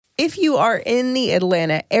if you are in the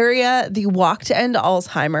Atlanta area, the Walk to End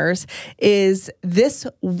Alzheimer's is this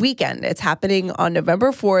weekend. It's happening on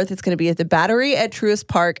November 4th. It's going to be at the Battery at Truist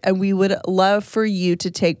Park, and we would love for you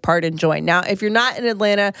to take part and join. Now, if you're not in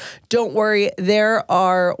Atlanta, don't worry. There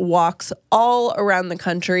are walks all around the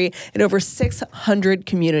country in over 600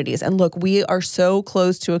 communities. And look, we are so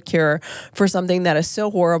close to a cure for something that is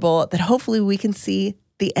so horrible that hopefully we can see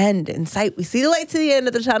the end in sight. We see the lights at the end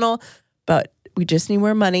of the tunnel, but we just need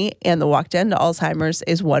more money, and the Walk to End Alzheimer's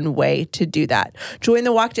is one way to do that. Join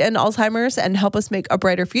the Walk to End Alzheimer's and help us make a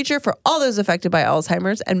brighter future for all those affected by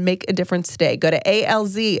Alzheimer's and make a difference today. Go to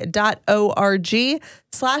alz.org/walk.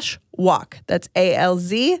 That's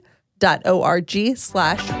alz.org/walk.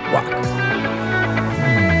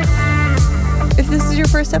 If this is your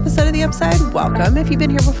first episode of The Upside, welcome. If you've been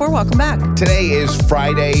here before, welcome back. Today is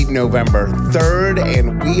Friday, November 3rd,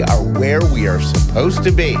 and we are where we are supposed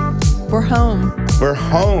to be. We're home. We're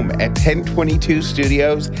home at 1022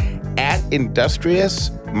 Studios at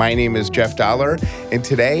Industrious. My name is Jeff Dollar, and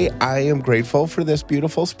today I am grateful for this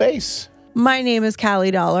beautiful space. My name is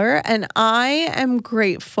Callie Dollar, and I am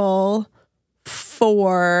grateful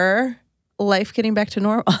for life getting back to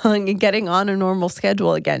normal and getting on a normal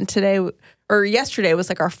schedule again. Yesterday was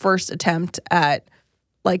like our first attempt at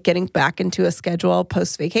like getting back into a schedule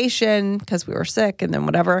post vacation because we were sick and then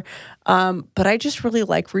whatever. But I just really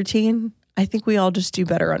like routine. I think we all just do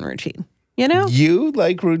better on routine. You know? You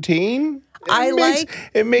like routine?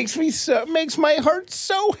 It makes my heart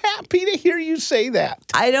so happy to hear you say that.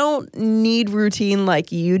 I don't need routine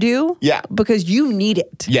like you do. Yeah. Because you need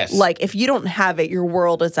it. Yes. Like if you don't have it, your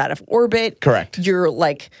world is out of orbit. Correct.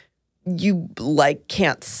 You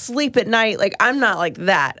can't sleep at night. Like I'm not like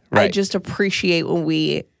that. Right. I just appreciate when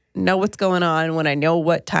we know what's going on, when I know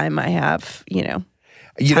what time I have, time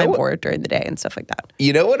for it during the day and stuff like that.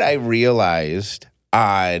 You know what I realized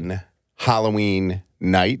on Halloween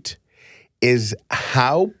night is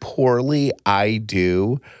how poorly I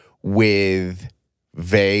do with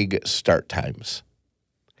vague start times.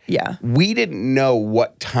 Yeah. We didn't know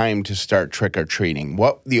what time to start trick-or-treating.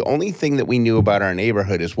 The only thing that we knew about our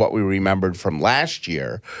neighborhood is what we remembered from last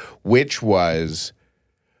year, which was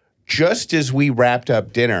just as we wrapped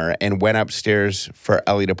up dinner and went upstairs for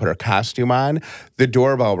Ellie to put her costume on, the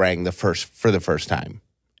doorbell rang for the first time.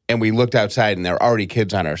 And we looked outside, and there were already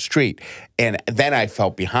kids on our street. And then I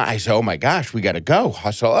felt behind. I said, oh, my gosh, we got to go.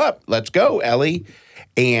 Hustle up. Let's go, Ellie.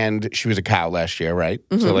 And she was a cow last year, right?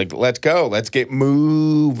 Mm-hmm. So, let's go. Let's get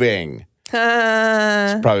moving.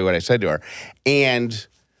 That's probably what I said to her. And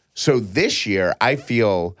so this year, I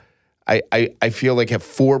feel like at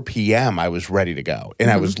 4 p.m. I was ready to go.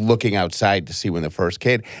 And I was looking outside to see when the first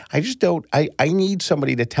kid. I just don't. I need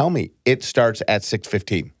somebody to tell me it starts at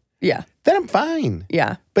 6:15. Yeah. Then I'm fine.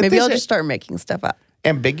 Yeah. But maybe I'll just start making stuff up.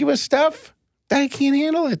 Ambiguous stuff? I can't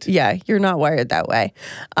handle it. Yeah, you're not wired that way.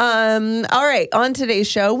 All right, on today's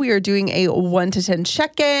show, we are doing a 1 to 10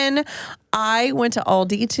 check-in. I went to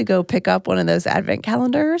Aldi to go pick up one of those advent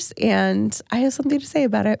calendars, and I have something to say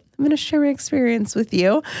about it. I'm going to share my experience with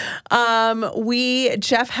you.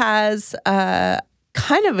 Jeff has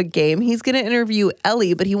kind of a game. He's going to interview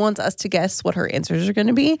Ellie, but he wants us to guess what her answers are going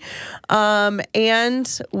to be.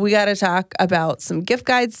 And we got to talk about some gift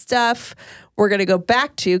guide stuff. We're going to go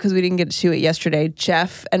back to, because we didn't get to it yesterday,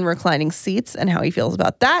 Jeff and reclining seats and how he feels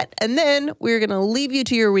about that. And then we're going to leave you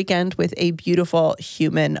to your weekend with a beautiful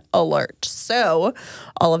human alert. So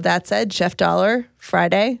all of that said, Jeff Dollar,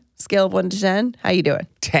 Friday, scale of 1 to 10. How you doing?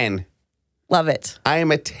 10. Love it. I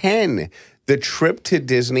am a 10. The trip to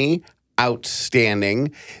Disney,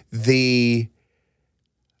 outstanding.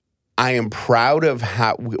 I am proud of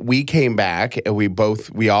how we came back and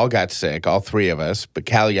we all got sick, all three of us, but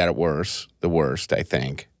Callie got it the worst, I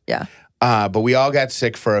think. Yeah. But we all got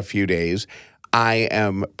sick for a few days. I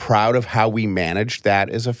am proud of how we managed that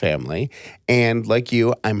as a family. And like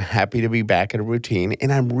you, I'm happy to be back in a routine.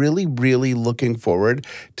 And I'm really, really looking forward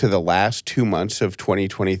to the last 2 months of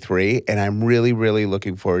 2023. And I'm really, really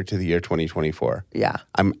looking forward to the year 2024. Yeah.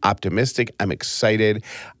 I'm optimistic. I'm excited.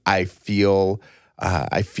 I feel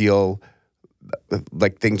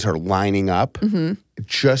like things are lining up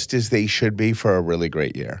just as they should be for a really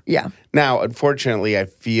great year. Yeah. Now, unfortunately, I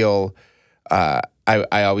feel I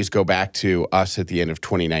always go back to us at the end of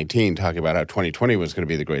 2019 talking about how 2020 was going to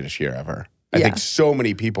be the greatest year ever. I think so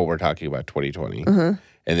many people were talking about 2020 and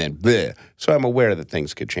then bleh. So I'm aware that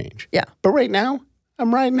things could change. Yeah. But right now,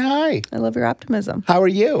 I'm riding high. I love your optimism. How are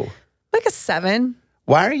you? Like a 7.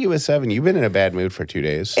 Why are you a 7? You've been in a bad mood for 2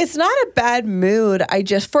 days. It's not a bad mood.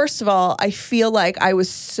 First of all, I feel like I was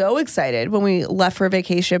so excited when we left for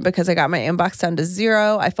vacation because I got my inbox down to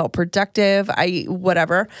 0. I felt productive.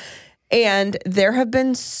 Whatever. And there have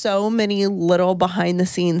been so many little behind the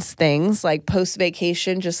scenes things like post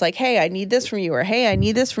vacation, just like, hey, I need this from you, or hey, I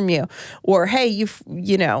need this from you, or hey,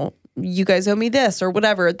 you guys owe me this, or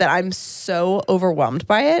whatever, that I'm so overwhelmed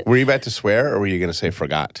by it. Were you about to swear, or were you going to say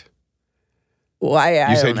forgot? Well,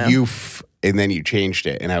 I said don't know. and then you changed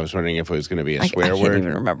it, and I was wondering if it was going to be a swear I word. can't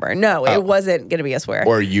even remember. No, it wasn't going to be a swear.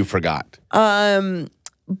 Or you forgot.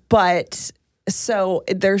 But so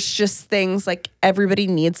there's just things like everybody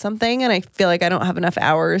needs something, and I feel like I don't have enough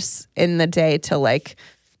hours in the day to like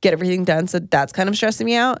get everything done. So that's kind of stressing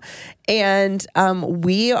me out. And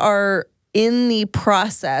we are in the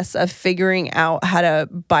process of figuring out how to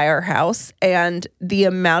buy our house, and the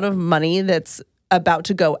amount of money that's about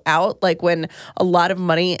to go out, like when a lot of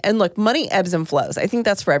money, and look, money ebbs and flows. I think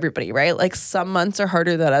that's for everybody, right? Like some months are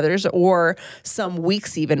harder than others, or some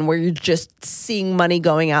weeks even where you're just seeing money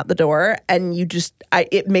going out the door, and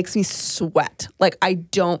it makes me sweat. Like I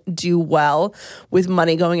don't do well with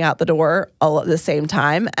money going out the door all at the same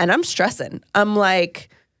time, and I'm stressing.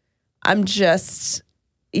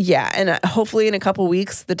 Yeah, and hopefully in a couple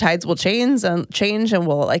weeks the tides will change, and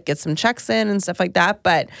we'll like get some checks in and stuff like that.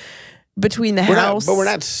 But between the house, but we're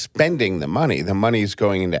not spending the money. The money's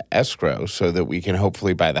going into escrow so that we can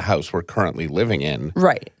hopefully buy the house we're currently living in.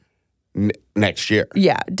 Right. Next year.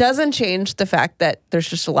 Yeah, doesn't change the fact that there's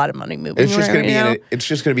just a lot of money moving. It's just going to be it's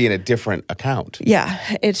just going to be in a different account. Yeah,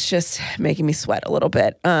 it's just making me sweat a little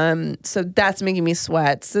bit. So that's making me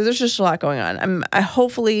sweat. So there's just a lot going on. I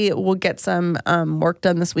hopefully will get some work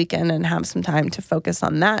done this weekend and have some time to focus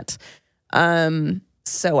on that,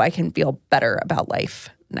 so I can feel better about life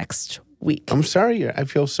next week. I'm sorry. I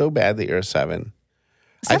feel so bad that you're a 7.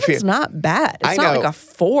 7's not bad. It's not like a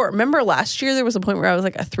 4. Remember last year there was a point where I was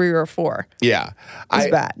like a 3 or a 4. Yeah. It's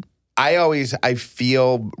bad. I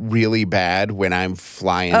feel really bad when I'm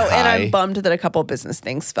flying high. And I'm bummed that a couple of business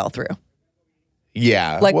things fell through.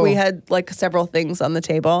 Yeah. We had like several things on the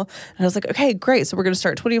table, and I was like, okay, great. So we're going to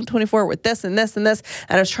start 2024 with this and this and this.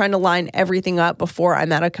 And I was trying to line everything up before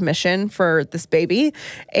I'm out of commission for this baby.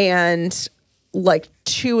 And like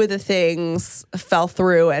 2 of the things fell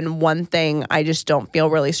through, and 1 thing I just don't feel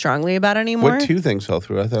really strongly about anymore. What 2 things fell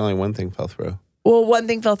through? I thought only 1 thing fell through. Well, 1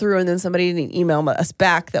 thing fell through, and then somebody didn't email us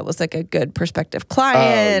back that was like a good prospective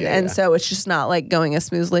client. So it's just not like going as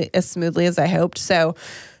smoothly as I hoped. So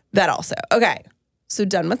that also. Okay. So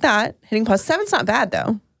done with that. Hitting pause. 7's not bad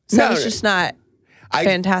though. 7's just not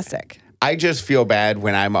fantastic. I just feel bad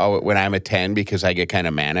when I'm a 10 because I get kind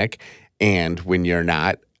of manic, and when you're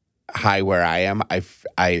not high where I am,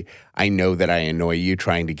 I know that I annoy you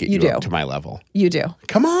trying to get you up to my level. You do.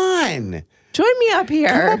 Come on. Join me up here.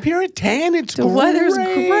 Come up here at 10. It's the weather's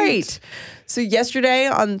great. So yesterday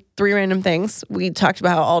on 3 Random Things, we talked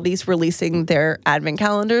about how Aldi's releasing their advent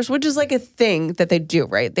calendars, which is like a thing that they do,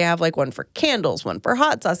 right? They have like one for candles, one for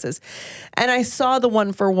hot sauces. And I saw the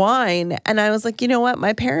one for wine, and I was like, you know what?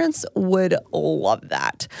 My parents would love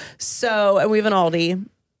that. So, and we have an Aldi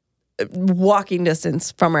walking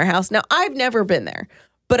distance from our house. Now, I've never been there,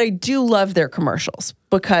 but I do love their commercials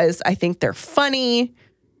because I think they're funny.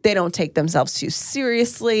 They don't take themselves too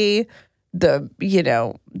seriously.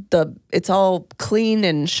 It's all clean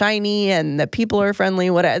and shiny, and the people are friendly.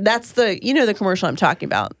 Whatever. That's the commercial I'm talking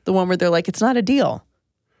about. The one where they're like, it's not a deal.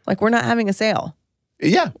 Like, we're not having a sale.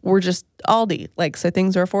 Yeah. We're just Aldi. Like, so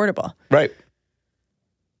things are affordable. Right.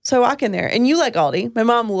 So I walk in there, and you like Aldi. My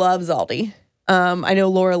mom loves Aldi. I know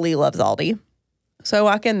Laura Lee loves Aldi. So I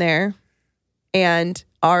walk in there, and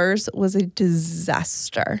ours was a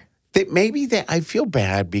disaster. I feel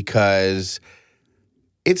bad because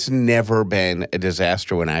it's never been a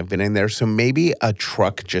disaster when I've been in there. So maybe a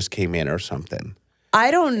truck just came in or something.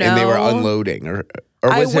 I don't know. And they were unloading. Or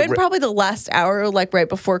I went probably the last hour, like right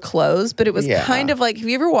before close, but it was kind of like, have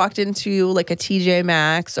you ever walked into like a TJ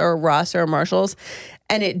Maxx or a Ross or a Marshall's,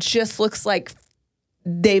 and it just looks like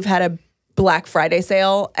they've had a Black Friday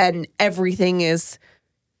sale and everything is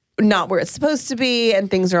not where it's supposed to be, and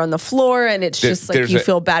things are on the floor, and it's just like you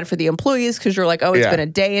feel bad for the employees because you're like, oh, it's been a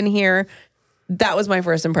day in here. That was my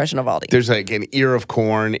first impression of Aldi. There's like an ear of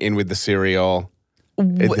corn in with the cereal.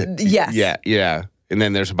 Yes. Yeah. And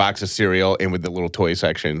then there's a box of cereal in with the little toy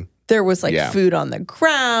section. There was like food on the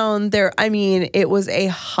ground. It was a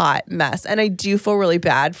hot mess. And I do feel really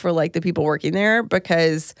bad for like the people working there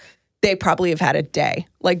because they probably have had a day,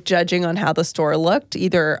 like judging on how the store looked.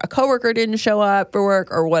 Either a coworker didn't show up for work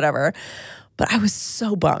or whatever. But I was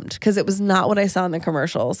so bummed because it was not what I saw in the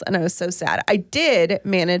commercials, and I was so sad. I did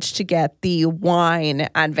manage to get the wine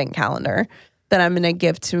advent calendar that I'm going to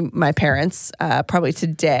give to my parents probably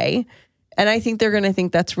today. And I think they're going to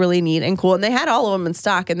think that's really neat and cool. And they had all of them in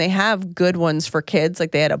stock, and they have good ones for kids.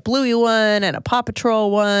 Like they had a Bluey one and a Paw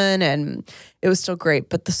Patrol one, and it was still great.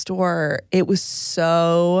 But the store, it was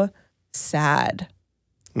so sad.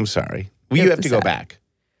 I'm sorry. Well, you have to go back.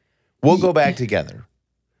 We'll go back together.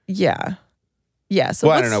 Yeah. Yeah. So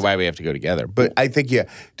well, I don't know why we have to go together, but I think,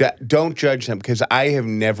 don't judge them because I have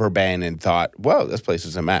never been and thought, whoa, this place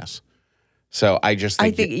is a mess. So I just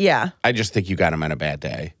think, I just think you got them on a bad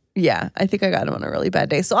day. Yeah. I think I got them on a really bad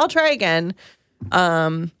day. So I'll try again.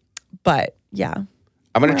 But yeah.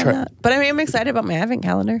 I'm going to try. But I mean, I'm excited about my advent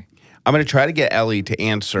calendar. I'm going to try to get Ellie to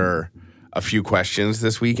answer a few questions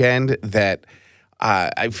this weekend that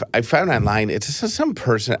I found online. It's some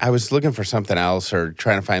person. I was looking for something else or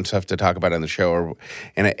trying to find stuff to talk about on the show,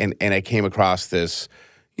 and I came across this,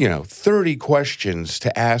 30 questions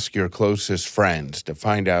to ask your closest friends to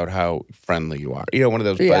find out how friendly you are. One of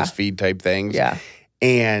those BuzzFeed type things. Yeah.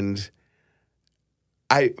 And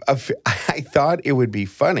I thought it would be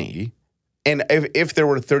funny, and if there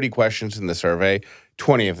were 30 questions in the survey,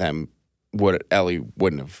 20 of them Ellie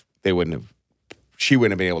wouldn't have. She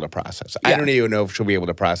wouldn't have been able to process. Yeah. I don't even know if she'll be able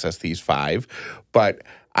to process these 5, but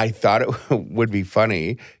I thought it would be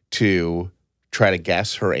funny to try to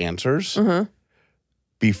guess her answers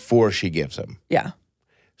before she gives them. Yeah.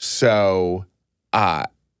 So,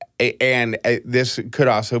 and this could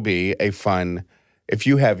also be a fun, if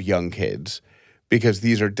you have young kids, because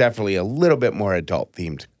these are definitely a little bit more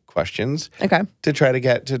adult-themed questions. Okay. To try to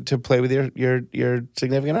get to play with your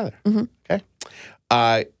significant other. Mm-hmm.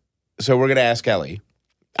 Okay. So we're going to ask Ellie.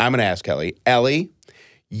 I'm going to ask Ellie. Ellie,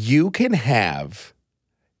 you can have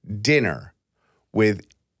dinner with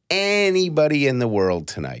anybody in the world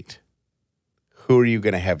tonight. Who are you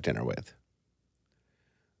going to have dinner with?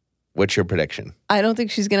 What's your prediction? I don't think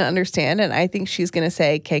she's going to understand, and I think she's going to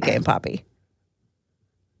say KK and Poppy.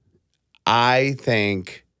 I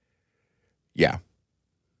think, yeah.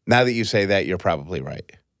 Now that you say that, you're probably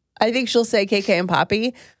right. I think she'll say KK and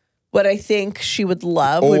Poppy. What I think she would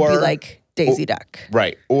love would be like Daisy Duck.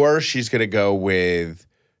 Right. Or she's going to go with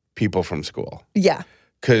people from school. Yeah.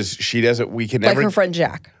 Because we can never. Like her friend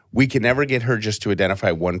Jack. We can never get her just to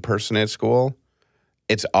identify one person at school.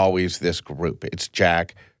 It's always this group. It's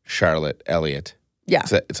Jack, Charlotte, Elliot. Yeah.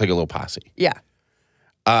 It's like a little posse. Yeah.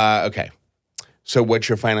 Okay. So what's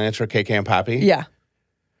your final answer, KK and Poppy? Yeah.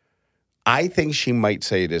 I think she might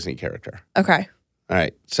say a Disney character. Okay. All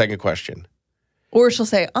right. Second question. Or she'll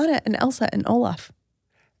say Anna and Elsa and Olaf.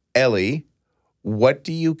 Ellie, what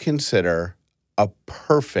do you consider a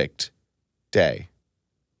perfect day?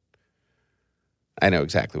 I know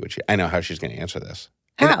exactly I know how she's going to answer this.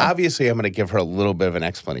 How? And obviously, I'm going to give her a little bit of an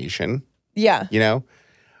explanation. Yeah.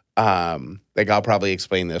 Like I'll probably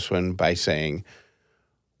explain this one by saying,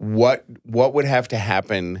 what would have to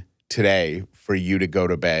happen today for you to go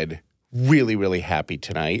to bed really, really happy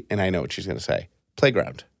tonight? And I know what she's going to say.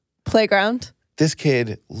 Playground. Playground? This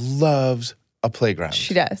kid loves a playground.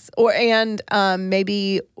 She does. And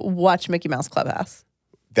maybe watch Mickey Mouse Clubhouse.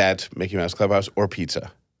 That's Mickey Mouse Clubhouse or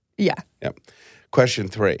pizza. Yeah. Yep. Question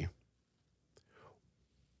 3.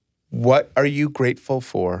 What are you grateful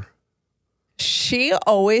for? She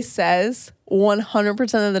always says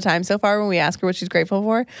 100% of the time so far when we ask her what she's grateful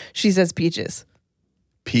for, she says peaches.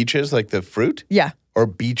 Peaches like the fruit? Yeah. Or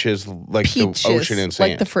beaches like the ocean and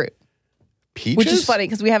sand? Like the fruit. Peaches? Which is funny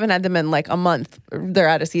because we haven't had them in like a month. They're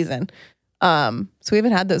out of season. So we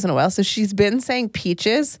haven't had those in a while. So she's been saying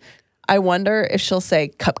peaches. I wonder if she'll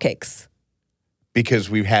say cupcakes. Because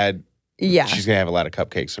she's going to have a lot of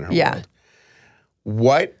cupcakes in her world.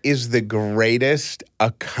 What is the greatest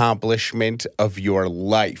accomplishment of your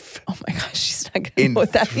life? Oh my gosh, she's not going to know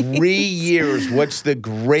what that means. In 3 years, what's the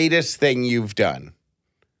greatest thing you've done?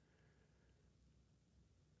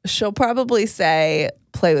 She'll probably say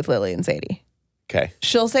play with Lily and Sadie. Okay.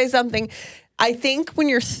 She'll say something. I think when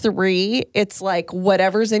you're 3, it's like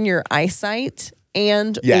whatever's in your eyesight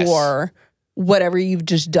or whatever you've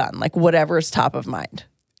just done, like whatever's top of mind.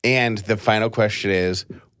 And the final question is,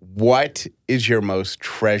 what is your most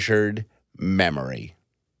treasured memory?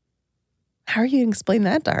 How are you going to explain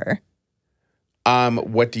that to her?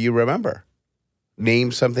 What do you remember?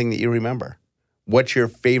 Name something that you remember. What's your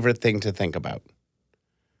favorite thing to think about?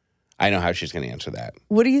 I know how she's going to answer that.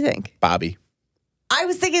 What do you think? Bobby. I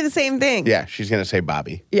was thinking the same thing. Yeah, she's going to say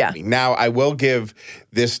Bobby. Yeah. Now, I will give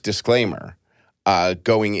this disclaimer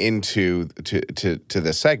going into to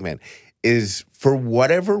the segment. is for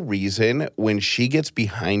whatever reason, when she gets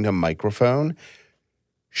behind a microphone,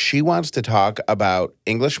 she wants to talk about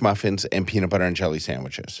English muffins and peanut butter and jelly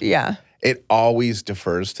sandwiches. Yeah. It always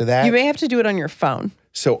defers to that. You may have to do it on your phone.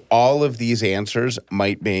 So all of these answers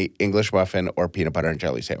might be English muffin or peanut butter and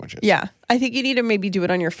jelly sandwiches. Yeah. I think you need to maybe do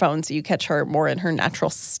it on your phone so you catch her more in her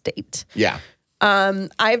natural state. Yeah.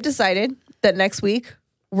 I've decided that next week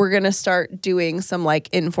we're going to start doing some like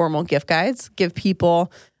informal gift guides, give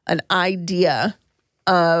people an idea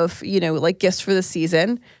of, like gifts for the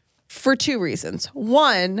season for two reasons.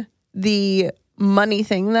 One, the money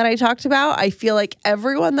thing that I talked about. I feel like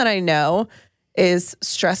everyone that I know is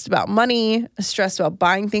stressed about money, stressed about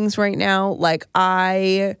buying things right now. Like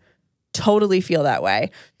I totally feel that way.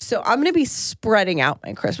 So I'm going to be spreading out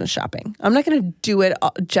my Christmas shopping. I'm not going to do it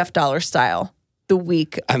Jeff Dollar style the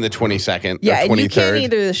week on the 22nd yeah, or 23rd. And you can't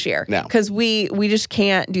either this year. No. Because we just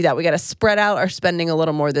can't do that. We got to spread out our spending a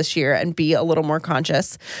little more this year and be a little more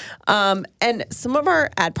conscious. And some of our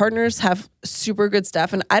ad partners have super good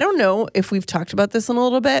stuff. And I don't know if we've talked about this in a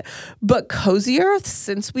little bit, but Cozy Earth,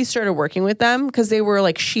 since we started working with them, because they were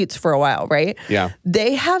like sheets for a while, right? Yeah.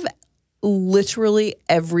 They have literally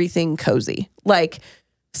everything cozy. Like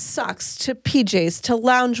socks to PJs to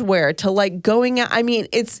loungewear to like going out. I mean,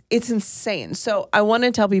 it's insane. So I want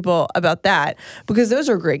to tell people about that because those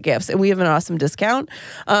are great gifts and we have an awesome discount.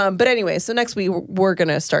 But anyway, so next week we're going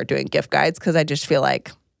to start doing gift guides because I just feel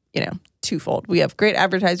like, twofold. We have great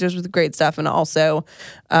advertisers with great stuff and also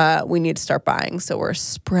we need to start buying. So we're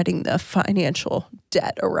spreading the financial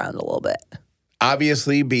debt around a little bit.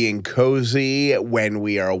 Obviously, being cozy when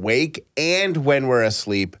we are awake and when we're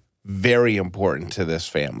asleep, very important to this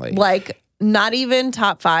family. Like, not even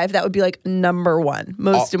top 5. That would be like number 1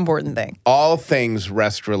 most important thing. All things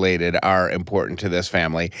rest related are important to this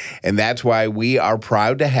family. And that's why we are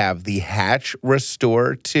proud to have the Hatch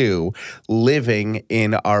Restore 2 living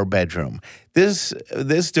in our bedroom. This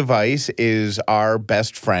device is our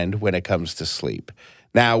best friend when it comes to sleep.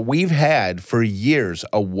 Now, we've had for years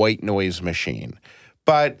a white noise machine.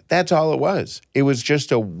 But that's all it was. It was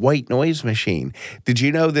just a white noise machine. Did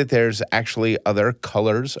you know that there's actually other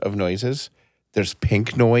colors of noises? There's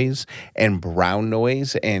pink noise and brown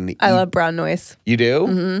noise. And I love brown noise. You do?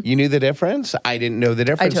 Mm-hmm. You knew the difference? I didn't know the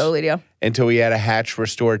difference. I totally do. Until we had a Hatch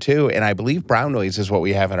Restore 2. And I believe brown noise is what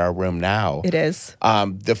we have in our room now. It is.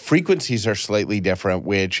 The frequencies are slightly different,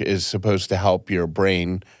 which is supposed to help your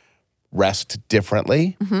brain rest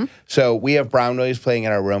differently. Mm-hmm. So we have brown noise playing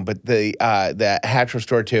in our room, but the Hatch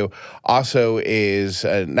Restore 2 also is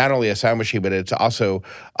not only a sound machine, but it's also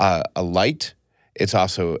a light. It's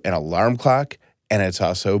also an alarm clock, and it's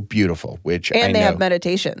also beautiful, which and they have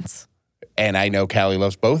meditations. And I know Callie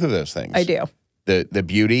loves both of those things. I do. The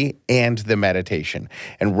beauty and the meditation.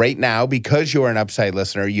 And right now, because you're an Upside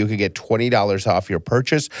listener, you can get $20 off your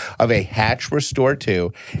purchase of a Hatch Restore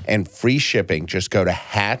 2 and free shipping. Just go to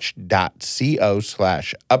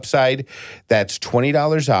hatch.co/upside. That's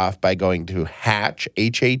 $20 off by going to hatch,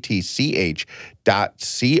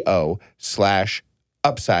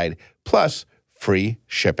 hatch.co/upside, plus free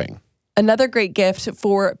shipping. Another great gift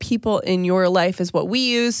for people in your life is what we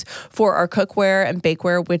use for our cookware and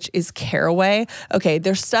bakeware, which is Caraway. Okay,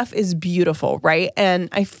 their stuff is beautiful, right? And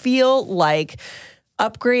I feel like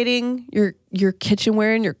upgrading your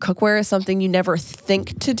kitchenware and your cookware is something you never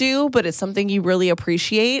think to do, but it's something you really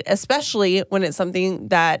appreciate, especially when it's something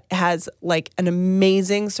that has like an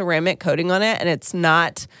amazing ceramic coating on it and it's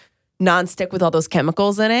not nonstick with all those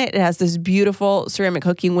chemicals in it. It has this beautiful ceramic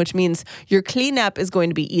hooking, which means your cleanup is going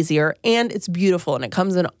to be easier and it's beautiful. And it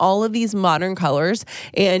comes in all of these modern colors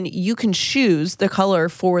and you can choose the color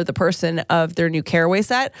for the person of their new Caraway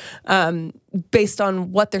set based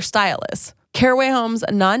on what their style is. Caraway Home's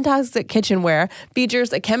non-toxic kitchenware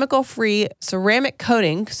features a chemical-free ceramic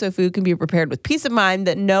coating so food can be prepared with peace of mind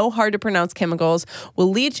that no hard-to-pronounce chemicals will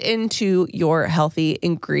leach into your healthy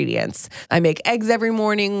ingredients. I make eggs every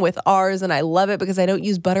morning with ours, and I love it because I don't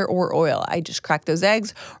use butter or oil. I just crack those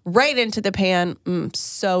eggs right into the pan.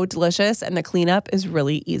 So delicious, and the cleanup is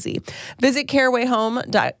really easy. Visit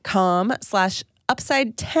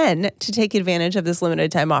carawayhome.com/Upside10 to take advantage of this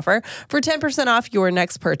limited time offer for 10% off your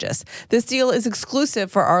next purchase. This deal is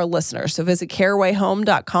exclusive for our listeners. So visit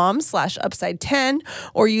carawayhome.com/Upside10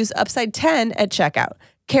 or use Upside10 at checkout.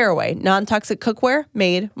 Caraway, non-toxic cookware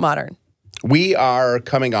made modern. We are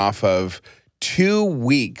coming off of 2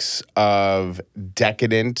 weeks of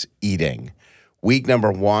decadent eating. Week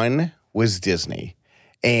number 1 was Disney.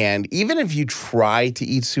 And even if you try to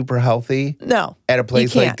eat super healthy at a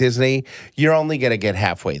place like Disney, you're only going to get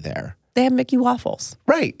halfway there. They have Mickey waffles.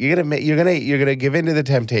 Right. You're gonna give into the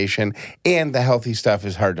temptation, and the healthy stuff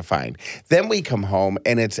is hard to find. Then we come home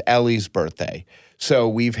and it's Ellie's birthday. So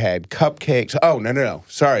we've had cupcakes. Oh, no.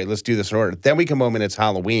 Sorry, let's do this in order. Then we come home and it's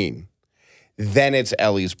Halloween. Then it's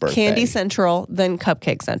Ellie's birthday. Candy Central, then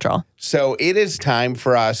Cupcake Central. So it is time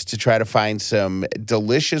for us to try to find some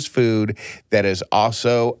delicious food that is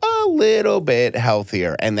also a little bit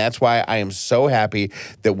healthier. And that's why I am so happy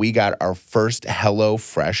that we got our first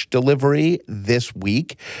HelloFresh delivery this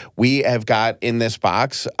week. We have got in this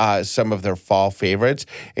box some of their fall favorites,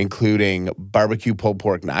 including barbecue pulled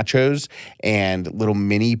pork nachos and little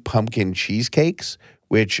mini pumpkin cheesecakes,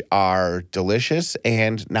 which are delicious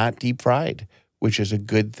and not deep fried, which is a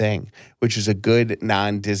good thing, which is a good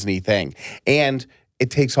non-Disney thing. And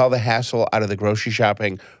it takes all the hassle out of the grocery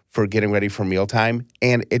shopping for getting ready for mealtime,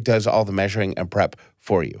 and it does all the measuring and prep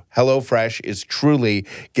for you. HelloFresh is truly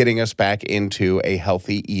getting us back into a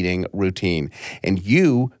healthy eating routine. And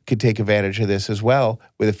you could take advantage of this as well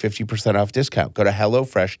with a 50% off discount. Go to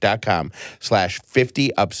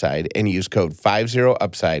HelloFresh.com/50Upside and use code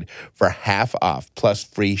 50Upside for half off plus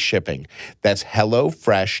free shipping. That's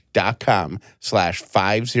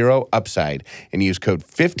HelloFresh.com/50Upside and use code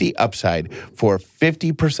 50Upside for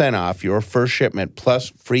 50% off your first shipment plus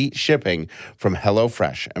free shipping from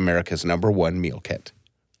HelloFresh, America's #1 meal kit.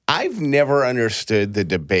 I've never understood the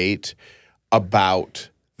debate about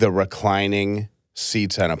the reclining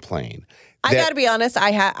seats on a plane. I got to be honest,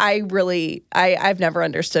 I've never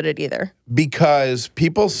understood it either. Because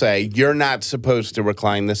people say you're not supposed to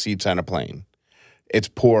recline the seats on a plane. It's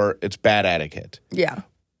bad etiquette. Yeah.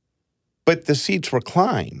 But the seats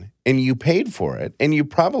recline, and you paid for it, and you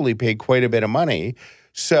probably paid quite a bit of money.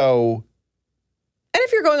 So... And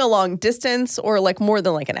if you're going a long distance or like more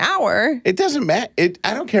than like an hour. It doesn't matter.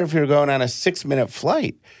 I don't care if you're going on a 6-minute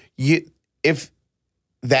flight. If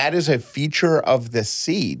that is a feature of the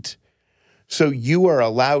seat, so you are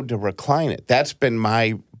allowed to recline it. That's been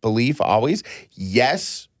my belief always.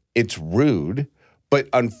 Yes, it's rude, but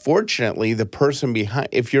unfortunately,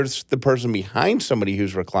 if you're the person behind somebody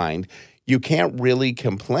who's reclined, you can't really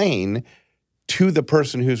complain to the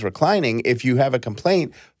person who's reclining. If you have a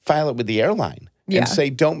complaint, file it with the airline. Yeah. And say,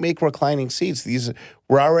 don't make reclining seats.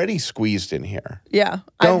 We're already squeezed in here. Yeah.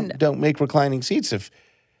 Don't make reclining seats.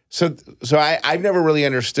 I've never really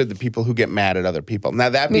understood the people who get mad at other people. Now,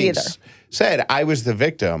 that being said, I was the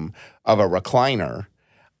victim of a recliner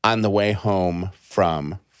on the way home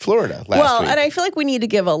from Florida last week. And I feel like we need to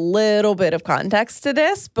give a little bit of context to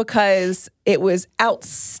this because it was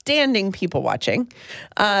outstanding people watching.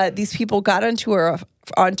 These people got onto our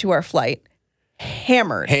flight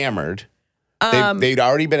hammered. They'd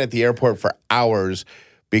already been at the airport for hours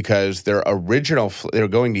because they were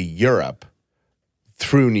going to Europe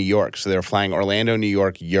through New York. So they were flying Orlando, New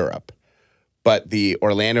York, Europe. But the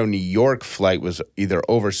Orlando, New York flight was either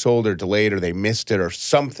oversold or delayed or they missed it or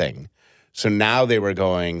something. So now they were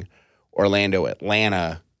going Orlando,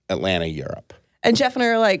 Atlanta, Europe. And Jeff and I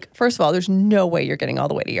are like, first of all, there's no way you're getting all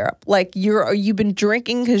the way to Europe. Like you've been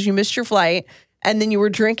drinking because you missed your flight and then you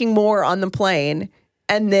were drinking more on the plane.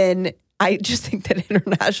 And then I just think that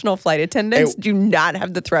international flight attendants do not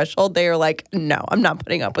have the threshold. They are like, no, I'm not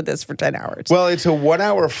putting up with this for 10 hours. Well, it's a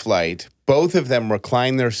 1-hour flight. Both of them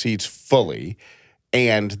reclined their seats fully,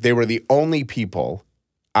 and they were the only people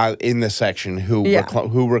in the section who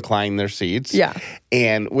reclined their seats. Yeah,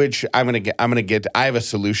 and which I'm gonna get. I have a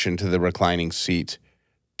solution to the reclining seat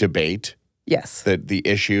debate. Yes, the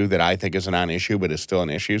issue that I think is a non-issue, but is still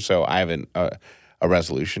an issue. So I have a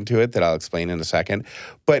resolution to it that I'll explain in a second.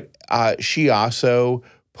 But she also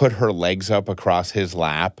put her legs up across his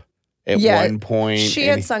lap at one point. She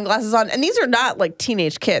had sunglasses on. And these are not like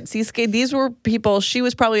teenage kids. These were people, she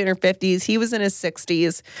was probably in her 50s. He was in his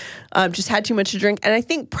 60s, just had too much to drink. And I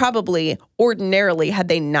think probably ordinarily, had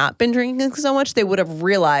they not been drinking so much, they would have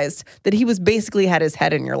realized that he was basically had his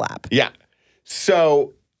head in your lap. Yeah.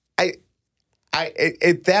 So I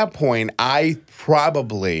at that point, I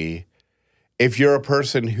probably... If you're a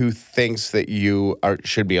person who thinks that you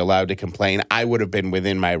should be allowed to complain, I would have been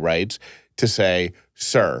within my rights to say,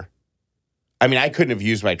 sir. I mean, I couldn't have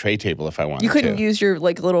used my tray table if I wanted to. You couldn't use your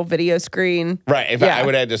like little video screen. Right. I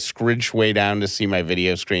would have had to scrunch way down to see my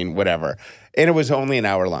video screen, whatever. And it was only an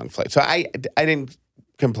hour-long flight. So I didn't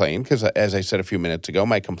complain because, as I said a few minutes ago,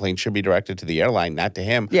 my complaint should be directed to the airline, not to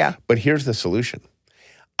him. Yeah. But here's the solution.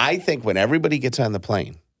 I think when everybody gets on the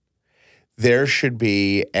plane, there should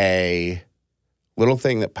be a little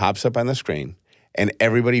thing that pops up on the screen, and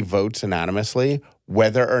everybody votes anonymously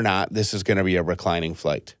whether or not this is going to be a reclining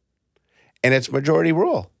flight. And it's majority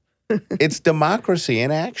rule. It's democracy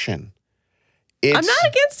in action. I'm not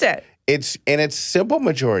against it. It's simple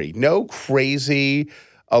majority. No crazy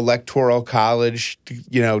electoral college,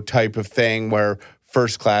 type of thing where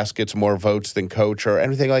first class gets more votes than coach or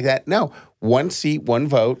anything like that. No, one seat, one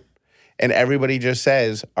vote, and everybody just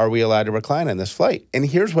says, are we allowed to recline on this flight? And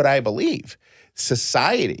here's what I believe.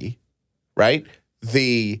 Society, right?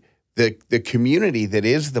 The community that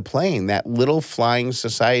is the plane, that little flying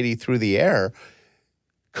society through the air,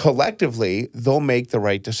 collectively, they'll make the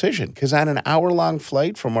right decision. Because on an hour-long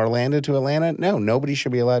flight from Orlando to Atlanta, no, nobody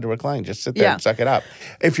should be allowed to recline. Just sit there and suck it up.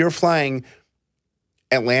 If you're flying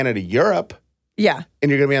Atlanta to Europe, and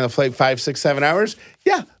you're going to be on the flight 5, 6, 7 hours,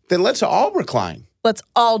 then let's all recline. Let's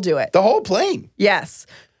all do it. The whole plane. Yes.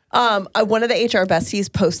 One of the HR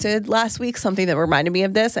besties posted last week something that reminded me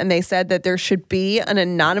of this, and they said that there should be an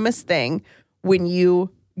anonymous thing when you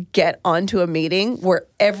get onto a meeting where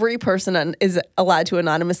every person is allowed to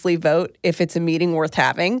anonymously vote if it's a meeting worth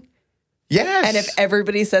having. Yes. And if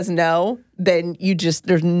everybody says no, then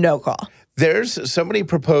there's no call. Somebody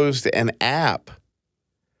proposed an app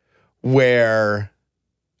where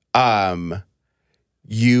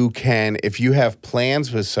you can, if you have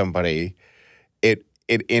plans with somebody, it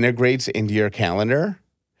integrates into your calendar.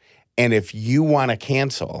 And if you want to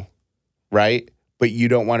cancel, right, but you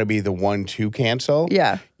don't want to be the one to cancel,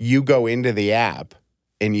 you go into the app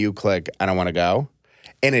and you click, I don't want to go.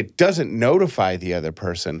 And it doesn't notify the other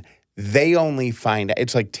person. They only find out.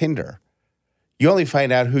 It's like Tinder. You only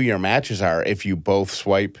find out who your matches are if you both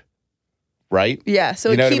swipe right. Yeah,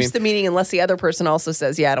 so it keeps the meeting unless the other person also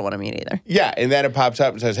says, I don't want to meet either. Yeah, and then it pops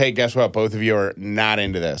up and says, hey, guess what? Both of you are not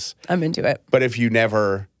into this. I'm into it. But if you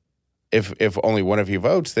never... If only one of you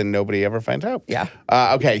votes, then nobody ever finds out. Yeah.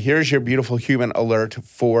 Okay, here's your beautiful human alert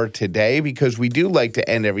for today, because we do like to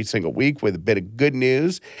end every single week with a bit of good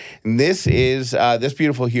news. And this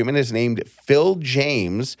beautiful human is named Phil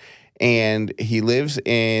James, and he lives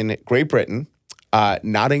in Great Britain,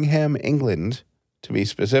 Nottingham, England, to be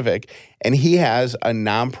specific. And he has a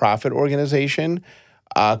nonprofit organization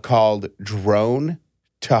called Drone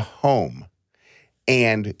to Home.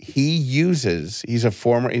 And he's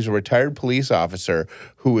a retired police officer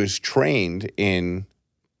who is trained in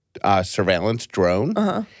surveillance drone.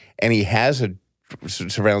 And he has a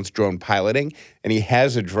surveillance drone piloting, and he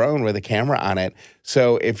has a drone with a camera on it.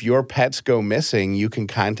 So if your pets go missing, you can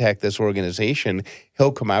contact this organization.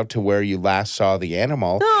 He'll come out to where you last saw the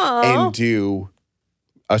animal and do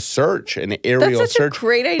a search, an aerial That's such search. A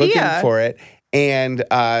great idea. Looking for it. And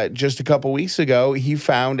just a couple weeks ago, he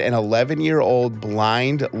found an 11-year-old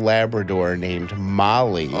blind Labrador named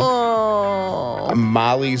Molly. Oh.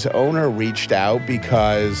 Molly's owner reached out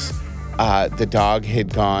because the dog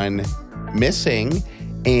had gone missing.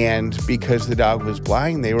 And because the dog was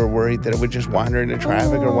blind, they were worried that it would just wander into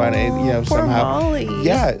traffic or want to, somehow. Molly.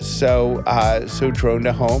 Yeah. So Drone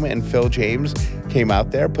to Home and Phil James came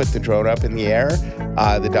out there, put the drone up in the air.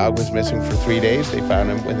 The dog was missing for 3 days. They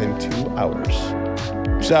found him within 2 hours.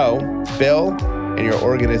 So, Phil and your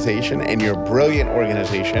organization and your brilliant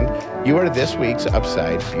organization, you are this week's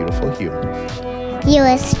Upside Beautiful Human. You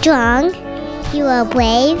are strong, you are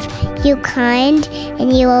brave, you're kind,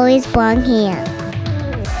 and you always belong here.